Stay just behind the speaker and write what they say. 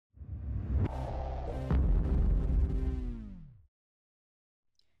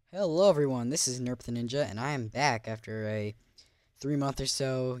Hello everyone, this is Nerp the Ninja, and I am back after a 3 month or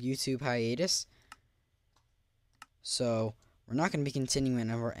so YouTube hiatus. So, we're not going to be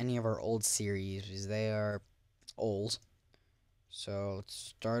continuing any of our old series, because they are old. So,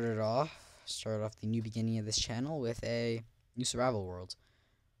 let's start off the new beginning of this channel with a new survival world.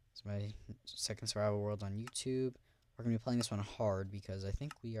 It's my second survival world on YouTube. We're going to be playing this one hard, because I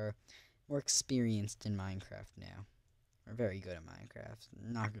think we are more experienced in Minecraft now. We're very good at Minecraft.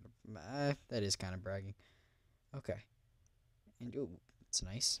 Not good. That is kind of bragging. Okay. And ooh, it's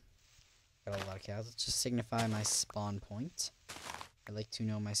nice. Got a lot of cows. Let's just signify my spawn point. I like to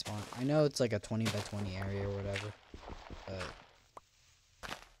know my spawn. I know it's like a 20 by 20 area or whatever, but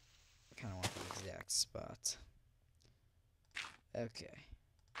I kind of want the exact spot. Okay.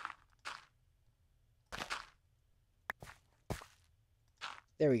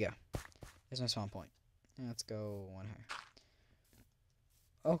 There we go. There's my spawn point. Now let's go one higher.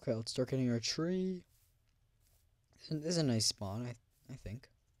 Okay, let's start getting our tree. This is a nice spawn, I think.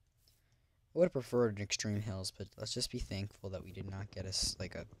 I would have preferred an extreme hills, but let's just be thankful that we did not get us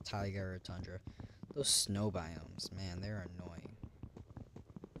like a taiga or a tundra. Those snow biomes, man, they're annoying.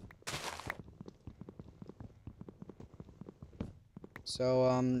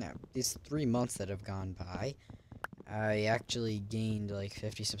 So, these 3 months that have gone by, I actually gained like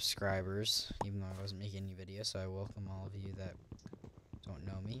 50 subscribers, even though I wasn't making any videos, so I welcome all of you that don't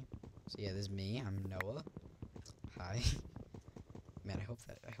know me. So yeah, this is me, I'm Noah. Hi. Man, I hope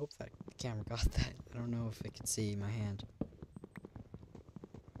that the camera got that. I don't know if it could see my hand.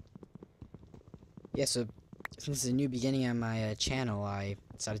 Yeah, so since it's a new beginning on my channel, I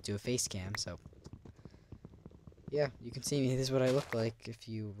decided to do a face cam, so yeah, you can see me. This is what I look like if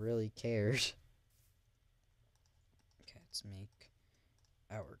you really cared. Okay, let's make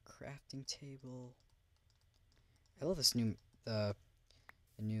our crafting table. I love this the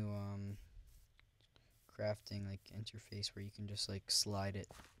new crafting like interface where you can just like slide it.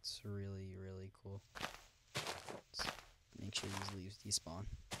 It's really cool. Let's make sure these leaves despawn.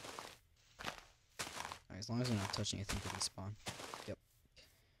 Alright, as long as I'm not touching anything to despawn. Yep.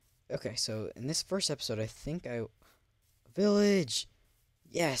 Okay, so in this first episode, I think village!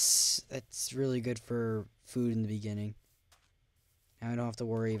 Yes! That's really good for food in the beginning. Now I don't have to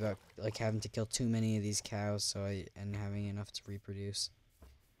worry about like having to kill too many of these cows and having enough to reproduce.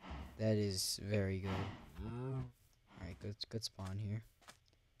 That is very good. Alright, good spawn here.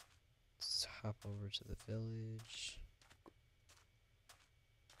 Let's hop over to the village.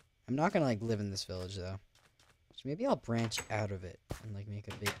 I'm not gonna like live in this village though. So maybe I'll branch out of it and like make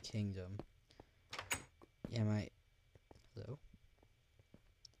a big kingdom. Yeah, hello?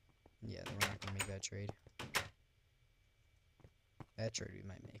 Yeah, we're not gonna make that trade. That trade we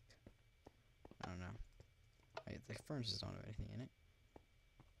might make. I don't know. The furnaces don't have anything in it.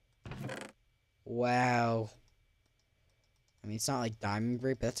 Wow. I mean, it's not like diamond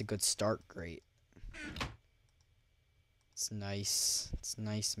grate, but that's a good start grate. It's nice. It's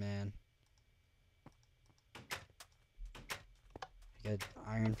nice, man. I got an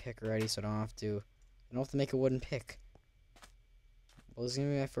iron pick already, so I don't have to make a wooden pick. Well, this is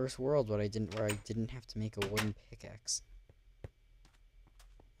gonna be my first world where I didn't have to make a wooden pickaxe.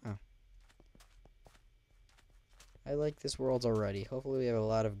 Oh. I like this world already. Hopefully we have a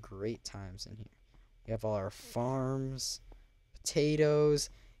lot of great times in here. We have all our farms,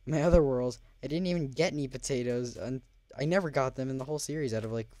 potatoes. In my other world, I didn't even get any potatoes, and I never got them in the whole series out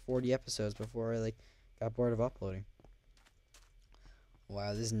of like 40 episodes before I like got bored of uploading.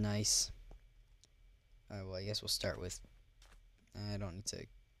 Wow, this is nice. Well, I guess we'll start with. I don't need to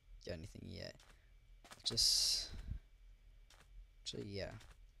get anything yet. Just actually, yeah.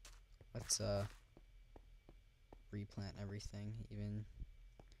 Let's replant everything. Even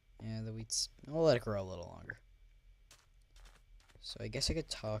the wheat's. We'll let it grow a little longer. So I guess I could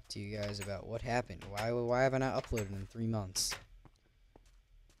talk to you guys about what happened. Why have I not uploaded in 3 months?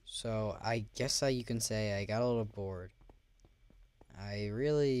 So I guess you can say I got a little bored. I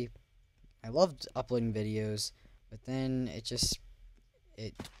loved uploading videos, but then I just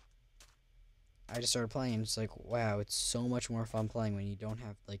started playing and it's like, wow, it's so much more fun playing when you don't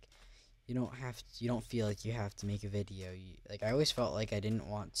have like you don't feel like you have to make a video. Like I always felt like I didn't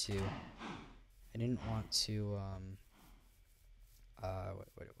want to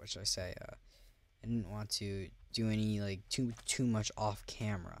what should I say? I didn't want to do any like too much off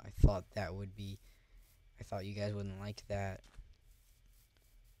camera. I thought you guys wouldn't like that.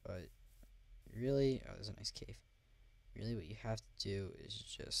 But really, oh, there's a nice cave. Really what you have to do is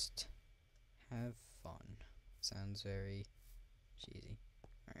just have fun. Sounds very cheesy.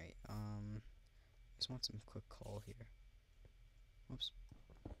 Alright, just want some quick coal here. Whoops.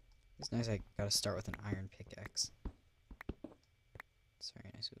 It's nice I gotta start with an iron pickaxe. It's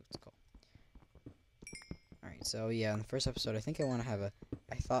very nice. Ooh, it's cool. Alright, so yeah, in the first episode, I think I want to have a...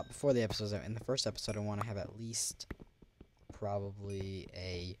 I thought before the episode's out, in the first episode, I want to have at least probably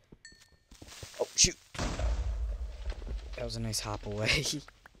a... Oh, shoot! That was a nice hop away.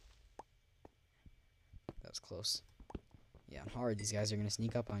 That was close. Yeah, on hard, these guys are going to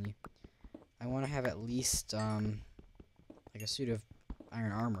sneak up on you. I want to have at least, like a suit of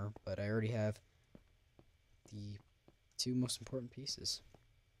iron armor, but I already have the 2 most important pieces.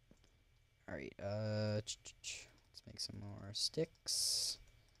 Alright, let's make some more sticks.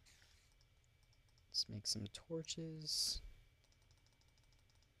 Let's make some torches.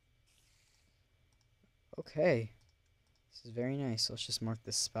 Okay. This is very nice. Let's just mark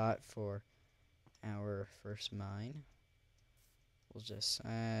the spot for our first mine. We'll just,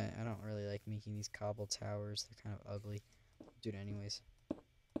 I don't really like making these cobble towers. They're kind of ugly. I'll do it anyways.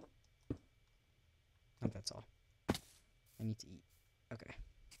 Oh, that's all. I need to eat. Okay.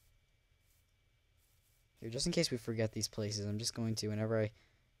 Here, just in case we forget these places, I'm just going to, whenever I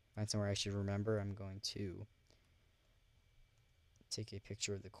find somewhere I should remember, I'm going to take a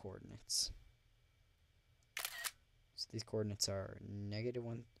picture of the coordinates. So these coordinates are negative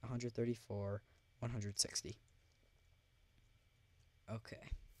 134, 160. Okay.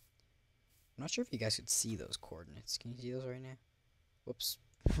 I'm not sure if you guys could see those coordinates. Can you see those right now? Whoops.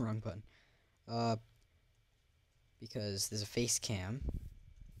 Wrong button. Because there's a face cam.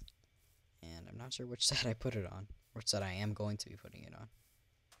 And I'm not sure which side I put it on. Which side I am going to be putting it on.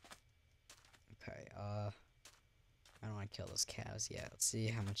 Okay, I don't want to kill those cows yet. Let's see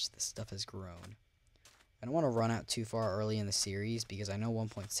how much this stuff has grown. I don't want to run out too far early in the series because I know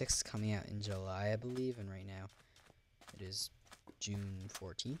 1.6 is coming out in July, I believe, and right now it is June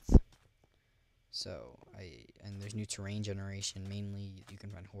 14th. So, and there's new terrain generation. Mainly, you can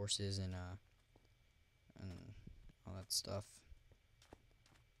find horses and all that stuff.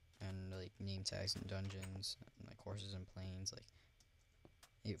 And, like, name tags and dungeons, and, like, horses and plains. Like,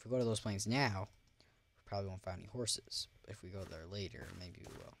 if we go to those plains now, we probably won't find any horses. But if we go there later, maybe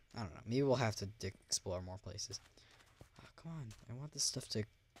we will. I don't know. Maybe we'll have to explore more places. Oh, come on. I want this stuff to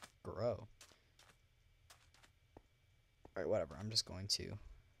grow. Alright, whatever. I'm just going to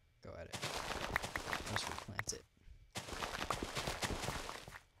go at it. Just replant it.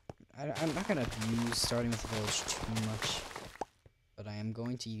 I'm not going to abuse starting with the village too much. But I am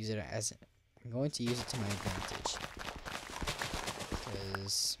going to use it as... I'm going to use it to my advantage.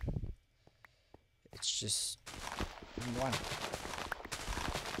 Because... it's just... why not?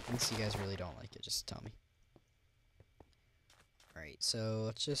 Unless you guys really don't like it, just tell me. Alright, so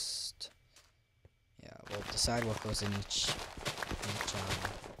let's just... yeah, we'll decide what goes in each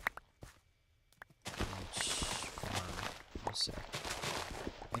farm. We'll see.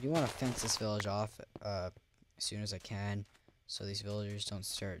 I do want to fence this village off as soon as I can, so these villagers don't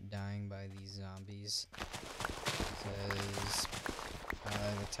start dying by these zombies. Because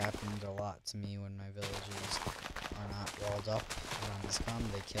it's happened a lot to me when my villages are not walled up. Zombies come,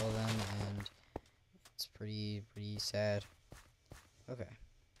 they kill them, and it's pretty sad. Okay.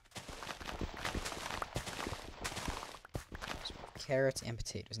 So carrots and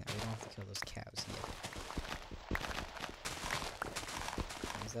potatoes. Now we don't have to kill those cows yet.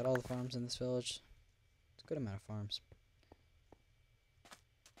 Is that all the farms in this village? It's a good amount of farms.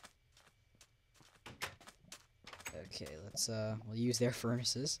 Okay, let's we'll use their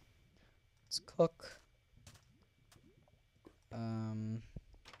furnaces. Let's cook.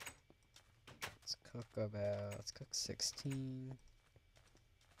 Let's cook 16.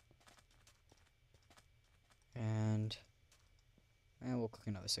 And we'll cook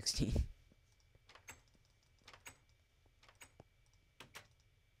another 16.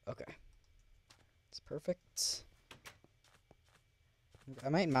 Okay. It's perfect. I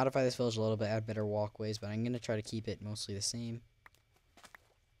might modify this village a little bit, add better walkways, but I'm going to try to keep it mostly the same.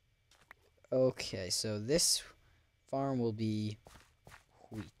 Okay, so this farm will be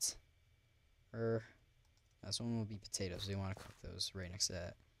wheat. This one will be potatoes. We want to cook those right next to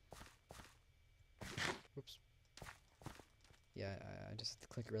that. Whoops. Yeah, I just have to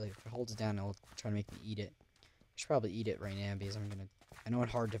click it really. If it holds it down, it'll try to make me eat it. I should probably eat it right now because I know in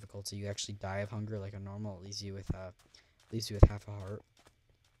hard difficulty you actually die of hunger like a normal. It leaves you with half a heart.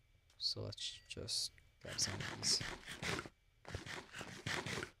 So let's just grab some of these.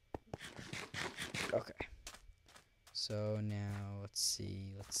 Okay. So now let's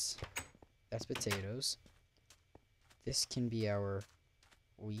see. That's potatoes. This can be our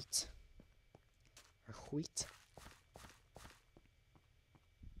wheat.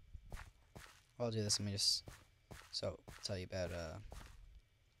 I'll do this. Let me just tell you about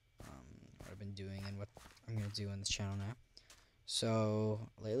been doing and what I'm gonna do on this channel now. So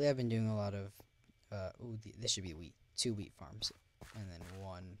lately I've been doing a lot of this should be wheat, 2 wheat farms, and then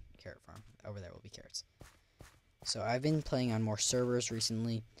 1 carrot farm. Over there will be carrots. So I've been playing on more servers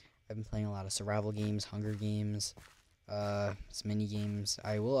recently. I've been playing a lot of survival games, Hunger Games, some mini games.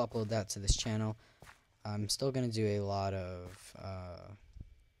 I will upload that to this channel. I'm still gonna do a lot of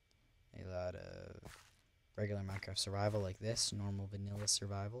regular Minecraft survival like this, normal vanilla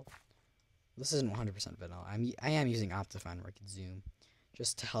survival. This isn't 100% vanilla. I am using Optifine where I can zoom,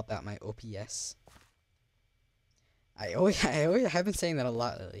 just to help out my OPS. I've been saying that a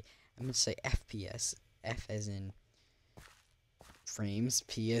lot lately. I'm gonna say FPS. F as in frames,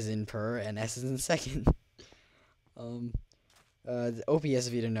 P as in per, and S as in second. The OPS,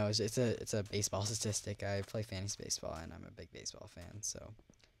 if you don't know, it's a baseball statistic. I play fantasy baseball, and I'm a big baseball fan, so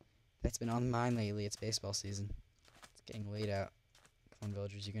that's been on mine lately. It's baseball season. It's getting late out. Come on,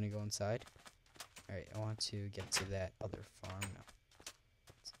 villagers, you gonna go inside? Alright, I want to get to that other farm now.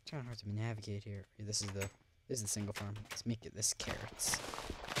 It's kind of hard to navigate here. This is the single farm. Let's make it this carrots.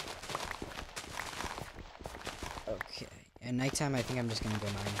 Okay, at nighttime I think I'm just gonna go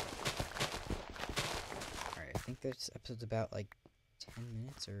mining. Alright, I think this episode's about like 10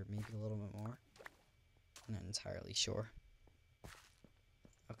 minutes or maybe a little bit more. I'm not entirely sure.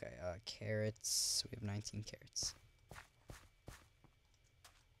 Okay, carrots. We have 19 carrots.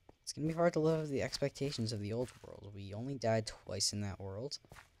 It's gonna be hard to live up to the expectations of the old world. We only died twice in that world.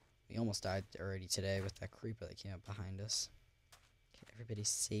 We almost died already today with that creeper that came up behind us. Okay, everybody's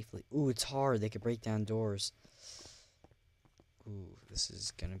safely. Ooh, it's hard. They could break down doors. Ooh, this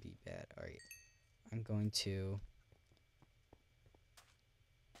is gonna be bad. Alright. I'm going to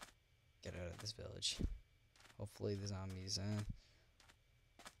get out of this village. Hopefully the zombies, I'm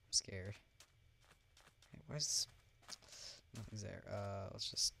scared. Okay, why is nothing's there? Let's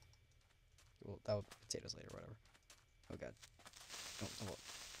just that will potatoes later, whatever. Oh god. Oh.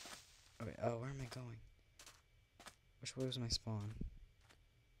 Okay, where am I going? Which way was my spawn?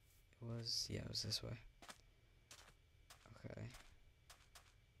 It was this way. Okay.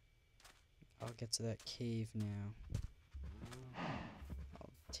 I'll get to that cave now.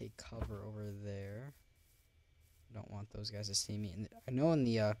 I'll take cover over there. I don't want those guys to see me. And I know in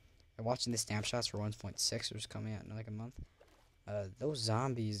the I'm watching the snapshots for 1.6, which is coming out in like a month. Those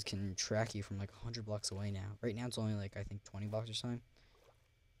zombies can track you from like 100 blocks away now. Right now it's only like I think 20 blocks or something.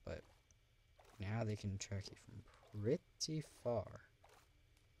 But now they can track you from pretty far.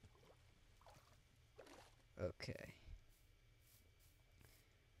 Okay.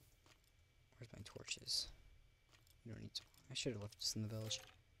 Where's my torches? You don't need to. I should have left this in the village.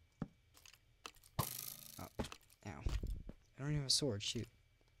 Oh, ow. I don't even have a sword, shoot.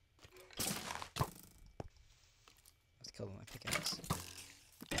 Let's kill them with my pickaxe.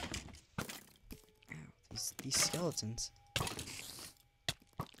 Ow, these skeletons.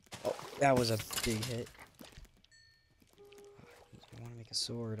 Oh, that was a big hit. I want to make a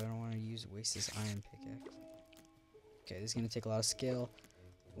sword. I don't want to waste this iron pickaxe. Okay, this is going to take a lot of skill.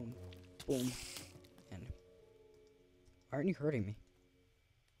 Boom, boom, and why aren't you hurting me?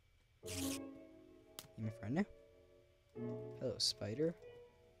 You my friend now? Hello, spider.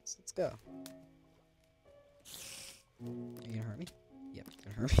 Let's go. Are you gonna hurt me? Yep,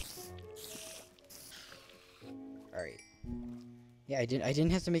 you're gonna hurt me. Alright. Yeah, I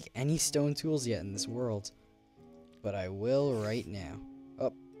didn't have to make any stone tools yet in this world. But I will right now.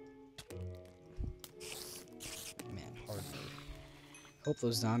 Oh. Man, hard mode. Hope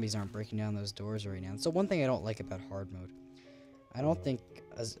those zombies aren't breaking down those doors right now. So one thing I don't like about hard mode. I don't think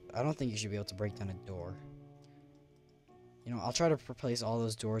you should be able to break down a door. You know, I'll try to replace all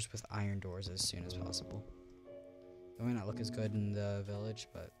those doors with iron doors as soon as possible. It might not look as good in the village,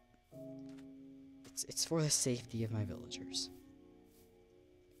 but it's for the safety of my villagers.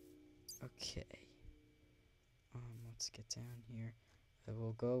 Okay. Let's get down here.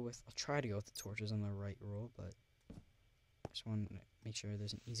 I'll try to go with the torches on the right roll, but I just want to make sure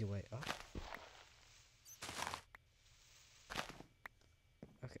there's an easy way up.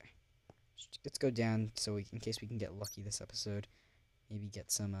 Okay. Let's go down in case we can get lucky this episode. Maybe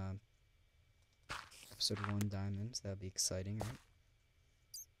get some episode 1 diamonds. That'd be exciting, right?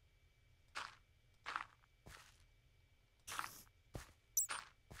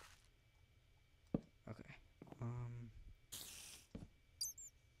 Okay.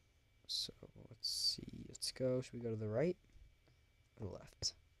 So let's see. Let's go. Should we go to the right or the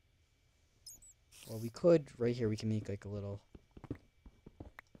left? Well, we could right here. We can make like a little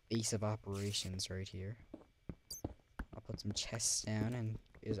base of operations right here. I'll put some chests down, and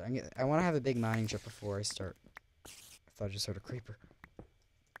I want to have a big mining trip before I start. I thought I just heard a creeper.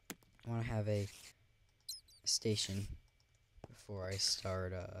 I want to have a station before I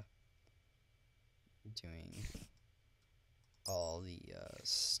start doing all the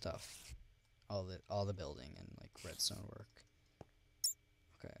stuff, all the building and like redstone work.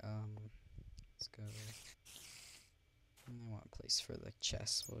 Okay, let's go. I want a place for the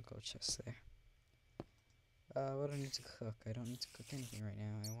chest. We'll go chest there. What do I need to cook? I don't need to cook anything right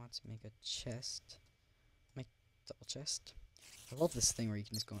now. I want to make a chest. Make double chest. I love this thing where you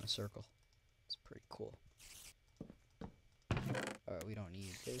can just go in a circle. It's pretty cool. We don't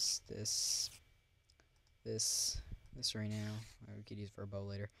need this right now. We could use for a bow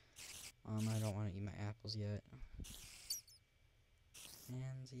later. I don't want to eat my apples yet.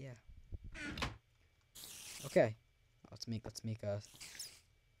 And yeah. Okay. Let's make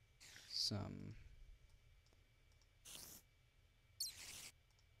some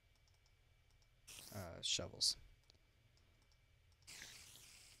shovels.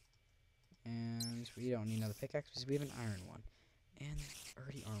 And we don't need another pickaxe because we have an iron one. And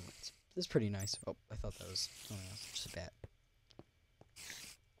already armored. This is pretty nice. Oh, I thought that was something else. Just a bat.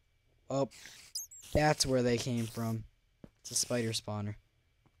 Oh, that's where they came from. It's a spider spawner.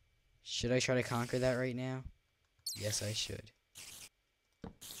 Should I try to conquer that right now? Yes, I should.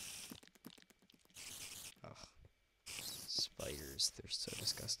 Oh, spiders. They're so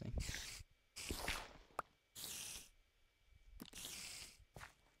disgusting.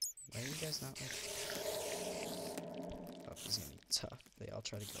 Why are you guys not like... Oh, this is gonna be tough. They all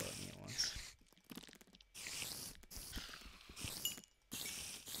try to go at me at once.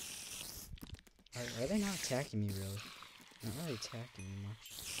 Are they not attacking me, really? Not really attacking me much.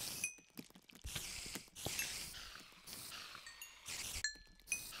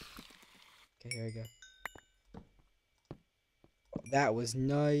 Okay, here we go. Oh, that was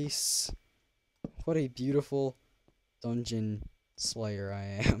nice. What a beautiful dungeon slayer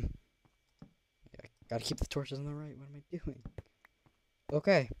I am. Yeah, gotta keep the torches on the right. What am I doing?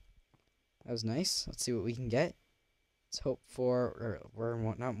 Okay. That was nice. Let's see what we can get. Let's hope for... we're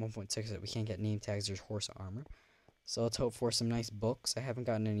not 1.6. We can't get name tags. There's horse armor. So let's hope for some nice books. I haven't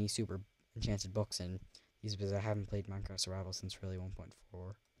gotten any super enchanted books in these because I haven't played Minecraft Survival since really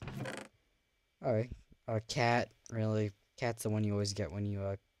 1.4. Alright. Cat. Really. Cat's the one you always get when you...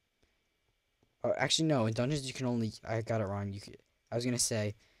 Oh, actually, no. In dungeons, you can only... I got it wrong. I was going to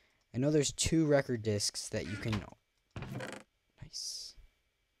say... I know there's 2 record discs that you can... Nice.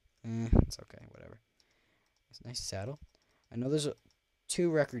 It's okay. Whatever. It's a nice saddle. I know there's 2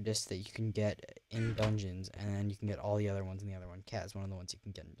 record discs that you can get in dungeons, and then you can get all the other ones in the other one. Cat is one of the ones you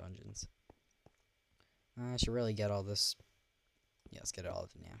can get in dungeons. I should really get all this. Yeah, let's get all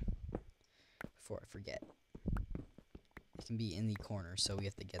of it now. Before I forget. It can be in the corner, so we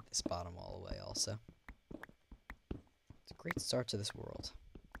have to get this bottom all the way also. It's a great start to this world.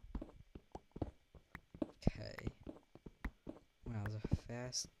 Okay. Wow, it was a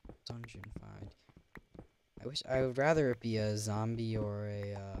fast dungeon find. I would rather it be a zombie or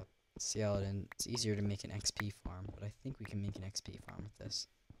a skeleton. It's easier to make an XP farm, but I think we can make an XP farm with this.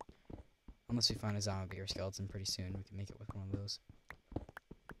 Unless we find a zombie or skeleton pretty soon, we can make it with one of those.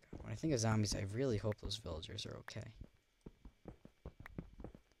 God, when I think of zombies, I really hope those villagers are okay.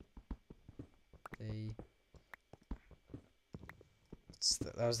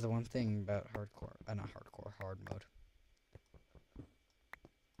 That was the one thing about hardcore. Not hardcore, hard mode.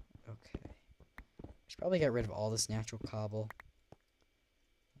 Okay. Should probably get rid of all this natural cobble.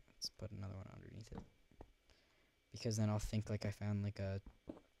 Let's put another one underneath it. Because then I'll think like I found like I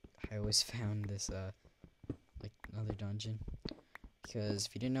always found this like another dungeon. Because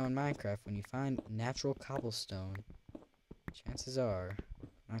if you didn't know in Minecraft, when you find natural cobblestone, chances are,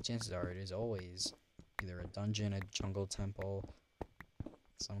 it is always either a dungeon, a jungle temple,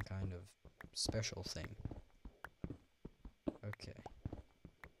 some kind of special thing. Okay.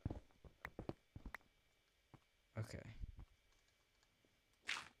 Okay.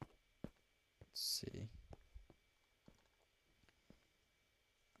 Let's see.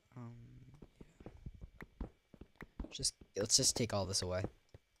 Yeah. Let's just take all this away.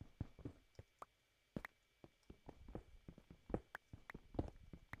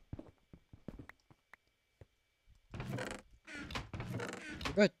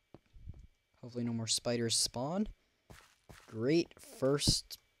 We're good. Hopefully no more spiders spawn. Great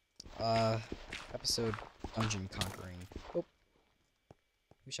first episode dungeon conquering. Oh.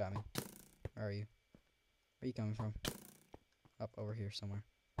 Who shot me? Where are you? Where are you coming from? Up over here somewhere.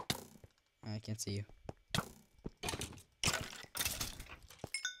 I can't see you.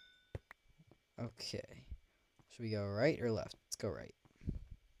 Okay. Should we go right or left? Let's go right.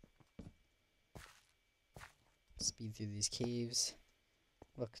 Speed through these caves.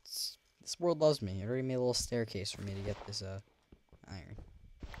 Look, this world loves me. It already made a little staircase for me to get this iron.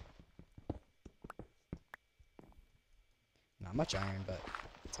 Not much iron, but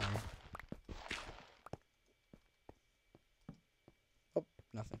it's iron. Oh,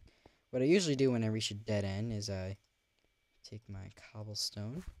 nothing. What I usually do when I reach a dead end is I take my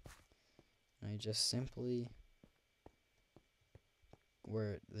cobblestone and I just simply,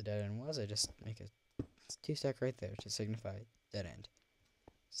 where the dead end was, I just make a 2-stack right there to signify dead end.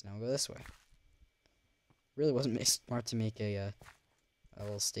 So now we'll go this way. Really wasn't smart to make a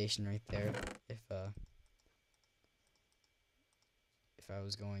little station right there if that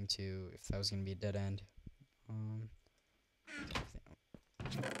was gonna be a dead end.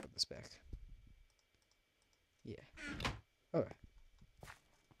 Put this back. Yeah. Okay.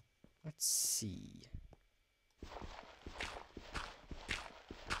 Let's see.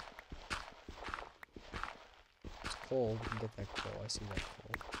 It's cold. We can get that coal. I see that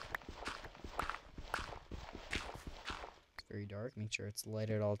coal. It's very dark. Make sure it's light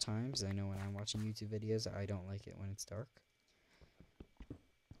at all times. I know when I'm watching YouTube videos, I don't like it when it's dark.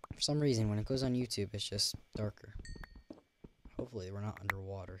 For some reason, when it goes on YouTube, it's just darker. Hopefully, we're not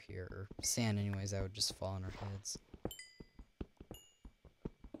underwater here, or sand anyways, that would just fall on our heads.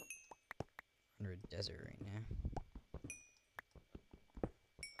 We're under a desert right now.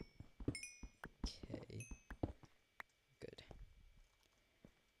 Okay. Good.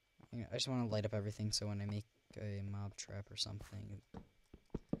 I just want to light up everything so when I make a mob trap or something.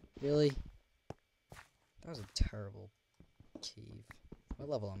 Really? That was a terrible cave. What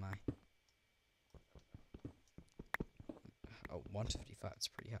level am I? Oh, 155. It's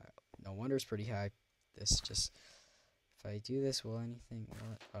pretty high. No wonder it's pretty high. This just... If I do this, will anything...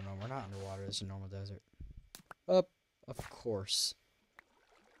 Oh, no, we're not underwater. It's a normal desert. Up. Of course.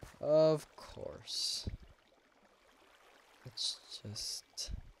 Of course. Let's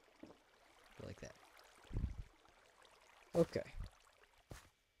just... like that. Okay.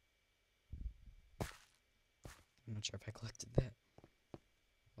 I'm not sure if I collected that.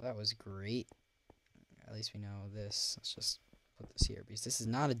 Well, that was great. At least we know this. Let's just put this here because this is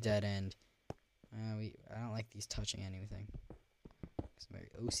not a dead end. I don't like these touching anything. I'm very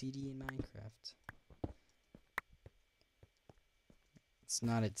OCD in Minecraft. It's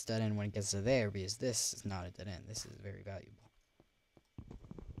not its dead end when it gets to there because this is not a dead end. This is very valuable.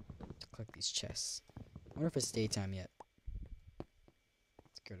 To collect these chests. I wonder if it's daytime yet.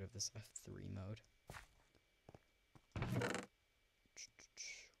 Let's get rid of this F3 mode.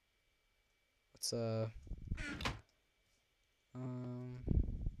 Let's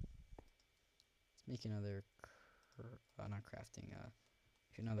make another not crafting,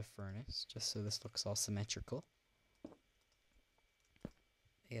 another furnace, just so this looks all symmetrical. I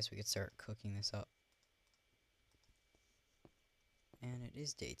guess we could start cooking this up. And it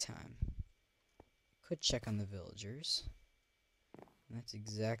is daytime. Could check on the villagers. And that's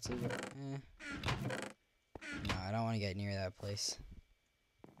exactly what... No, I don't want to get near that place.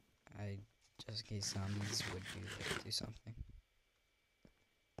 Just in case zombies would do something.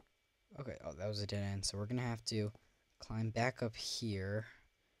 Okay, oh, that was a dead end. So we're going to have to climb back up here.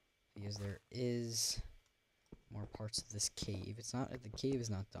 Because there is more parts of this cave. It's not... The cave is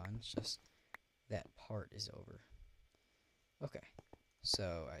not done. It's just that part is over. Okay.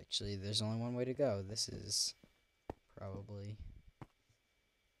 So, actually, there's only one way to go. This is probably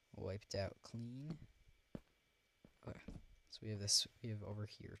wiped out clean. Okay. So we have over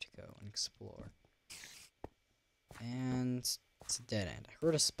here to go and explore. And it's a dead end. I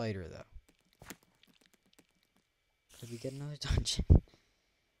heard a spider, though. Did we get another dungeon?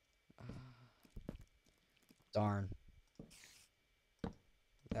 Darn.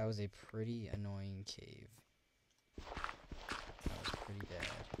 That was a pretty annoying cave. That was pretty bad.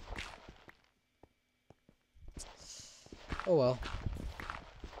 Oh well.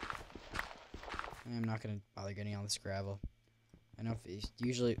 I'm not gonna bother getting all this gravel. I know if it's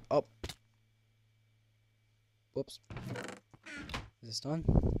usually... Oh! Whoops. Is this done?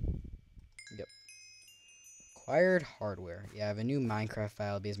 Yep. Acquired hardware. Yeah, I have a new Minecraft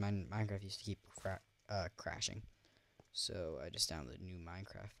file because my Minecraft used to keep crashing. So I just downloaded a new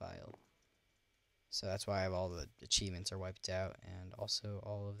Minecraft file. So that's why I have all the achievements are wiped out, and also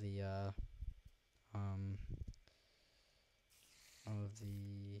all of the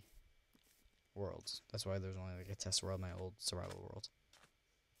worlds. That's why there's only like a test world, my old survival world.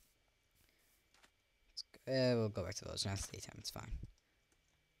 We'll go back to those. Now it's daytime. It's fine.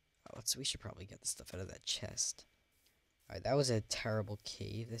 Oh, we should probably get the stuff out of that chest. All right, that was a terrible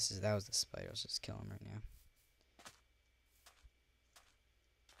cave. That was the spider. Let's just kill him right now.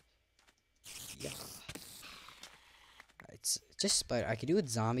 Yeah. It's just spider. I could do it with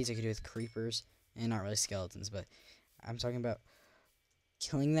zombies. I could do it with creepers, and not really skeletons. But I'm talking about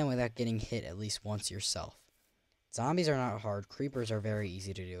killing them without getting hit at least once yourself. Zombies are not hard. Creepers are very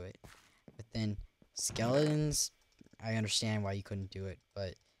easy to do it. But then skeletons, I understand why you couldn't do it,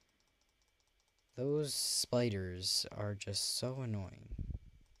 but those spiders are just so annoying.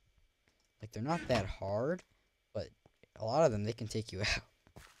 Like, they're not that hard, but a lot of them, they can take you out.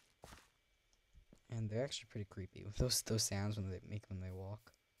 And they're actually pretty creepy with those sounds when they make when they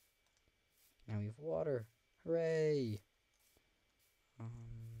walk. Now we have water. Hooray!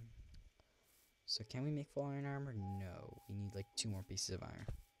 So can we make full iron armor? No. We need like 2 more pieces of iron.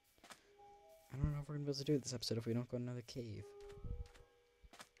 I don't know if we're gonna be able to do it this episode if we don't go to another cave.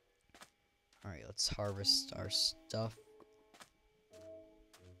 Alright, let's harvest our stuff. I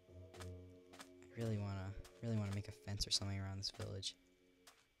really wanna make a fence or something around this village.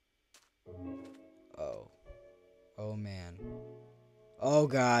 Oh. Oh man. Oh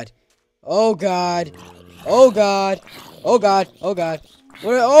god. Oh god. Oh god. Oh god. Oh god.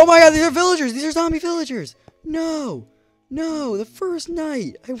 What? Oh my god, these are villagers! These are zombie villagers! No! No! The first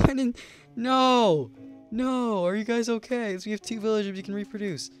night! I went in. No! No! Are you guys okay? So we have 2 villagers we can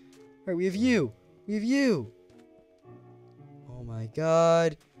reproduce. Alright, we have you! We have you! Oh my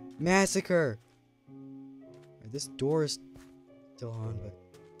god! Massacre! Right, this door is still on, but.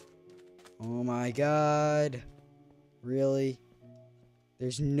 Oh my god! Really?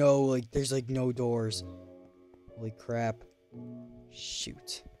 There's no, there's no doors. Holy crap.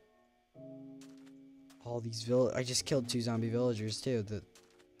 Shoot. All these I just killed 2 zombie villagers too. They're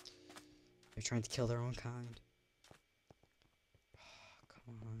trying to kill their own kind. Oh,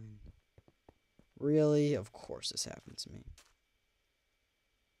 come on. Really? Of course this happened to me.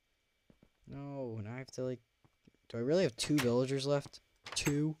 No, now I have to do I really have 2 villagers left?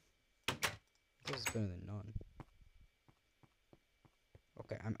 2? I guess it's better than none.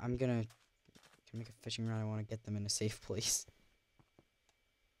 Okay, I'm gonna make a fishing rod. I want to get them in a safe place.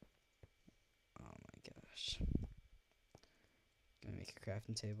 Oh my gosh. Gonna make a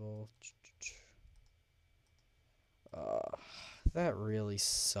crafting table. That really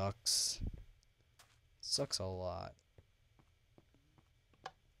sucks. Sucks a lot.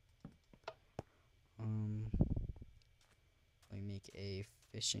 Let me make a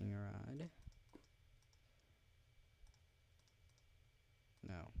fishing rod.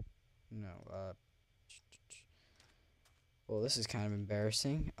 No. Well, this is kind of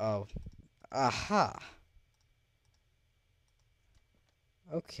embarrassing. Oh. Aha!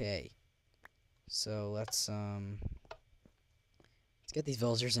 Okay. So let's get these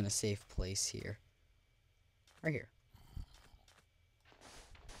villagers in a safe place here. Right here.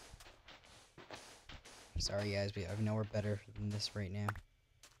 Sorry guys, but I know we're better than this right now.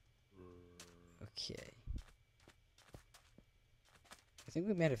 Okay. I think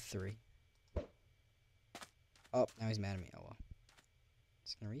we made it 3. Oh, now he's mad at me. Oh well.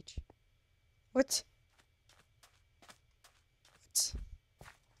 It's gonna reach. What? What?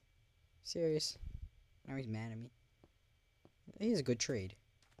 Serious? Now he's mad at me. He's a good trade.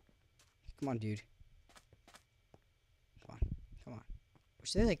 Come on, dude. Come on. Come on.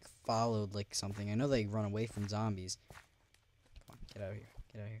 Wish they followed something. I know they run away from zombies. Come on, get out of here.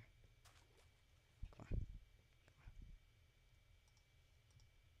 Get out of here. Come on.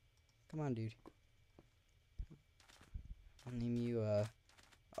 Come on, dude. I'll name you,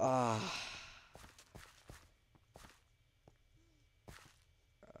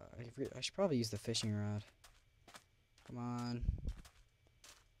 I should probably use the fishing rod. Come on.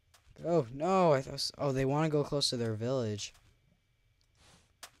 Oh, no, oh, they want to go close to their village.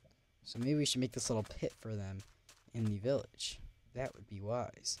 So maybe we should make this little pit for them in the village. That would be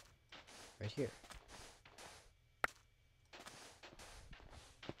wise. Right here.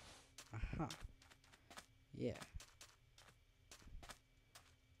 Aha. Yeah.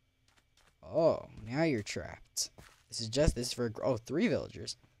 Oh, now you're trapped. This is for 3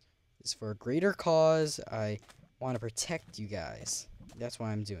 villagers. This is for a greater cause. I want to protect you guys. That's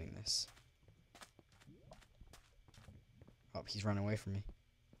why I'm doing this. Oh, he's running away from me.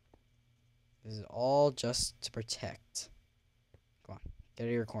 This is all just to protect. Come on, get out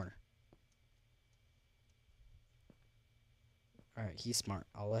of your corner. All right, he's smart.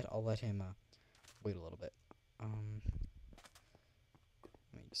 I'll let him wait a little bit. Let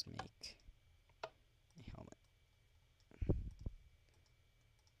me just make a helmet.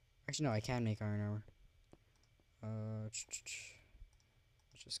 Actually, no, I can make iron armor. Let's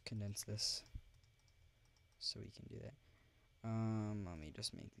just condense this so we can do that. Let me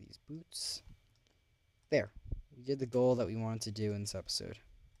just make these boots. There. We did the goal that we wanted to do in this episode,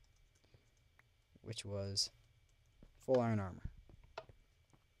 which was full iron armor.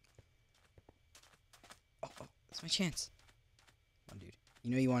 That's my chance. Come on, dude.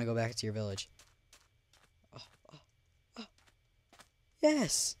 You know you want to go back to your village. Oh, oh, oh.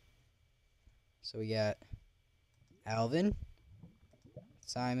 Yes! So we got Alvin,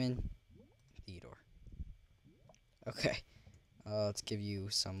 Simon, Theodore. Okay. Let's give you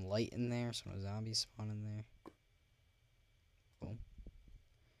some light in there, so no zombies spawn in there. Boom.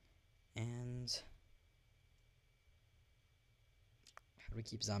 And how do we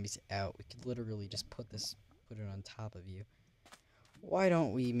keep zombies out? We could literally just put it on top of you. Why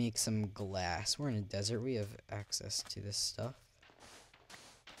don't we make some glass? We're in a desert. We have access to this stuff.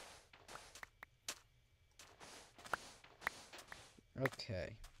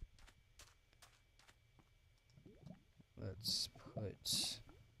 Okay. Let's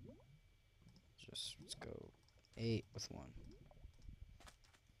go 8 with 1.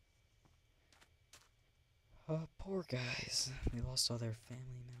 Oh, poor guys. They lost all their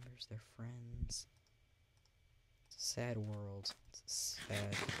family members, their friends. It's a sad world. It's a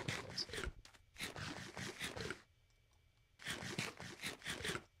sad world.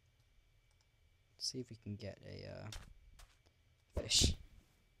 Let's see if we can get a fish.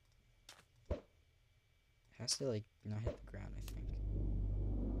 It has to like not hit the ground, I think.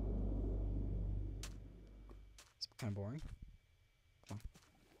 It's kind of boring. Come on.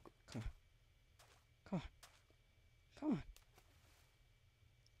 Come on. Come on. Come on.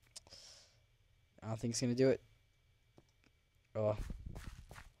 I don't think it's gonna do it. Oh.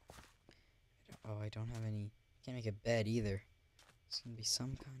 I don't have any. Can't make a bed either. It's gonna be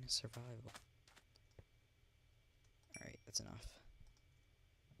some kind of survival. Alright, that's enough.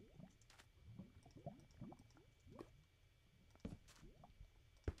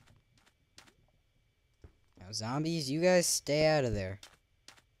 Now, zombies, you guys stay out of there.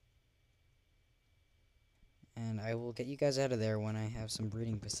 And I will get you guys out of there when I have some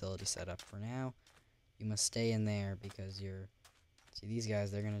breeding facility set up. For now, you must stay in there because you're... See, these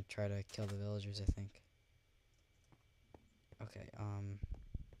guys, they're gonna try to kill the villagers, I think. Okay, I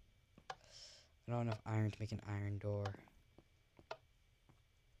don't have enough iron to make an iron door.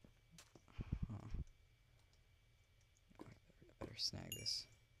 Huh. I better snag this.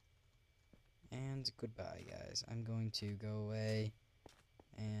 And goodbye, guys. I'm going to go away,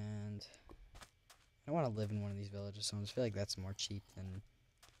 and I don't want to live in one of these villages homes. I feel like that's more cheap than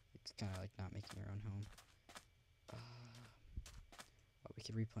it's kind of like not making your own home. Oh, we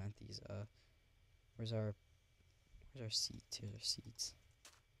could replant these. Where's our seeds? Here's our seeds.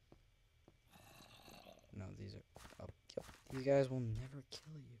 No, these are. Oh, yep. These guys will never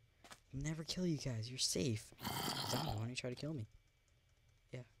kill you. They'll never kill you guys. You're safe. Zombie, why don't you try to kill me?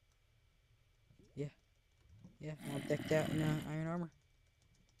 Yeah. Yeah. Yeah. I'm all decked out in iron armor.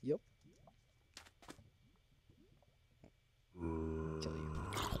 Yep. Kill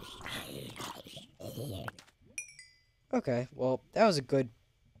you. Okay. Well, that was a good.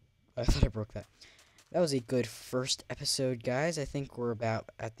 I thought I broke that. That was a good first episode, guys. I think we're about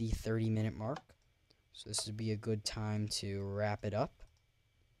at the 30-minute mark. So this would be a good time to wrap it up.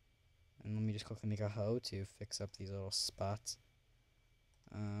 And let me just quickly make a hoe to fix up these little spots.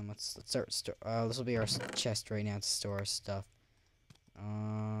 Let's start. This will be our chest right now to store our stuff.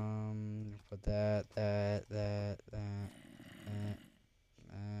 Put that.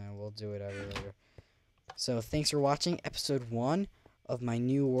 We'll do it later. So thanks for watching episode 1 of my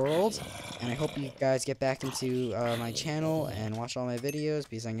new world, and I hope you guys get back into my channel and watch all my videos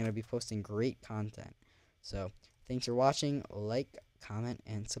because I'm going to be posting great content. So thanks for watching. Like, comment,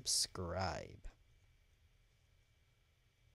 and subscribe.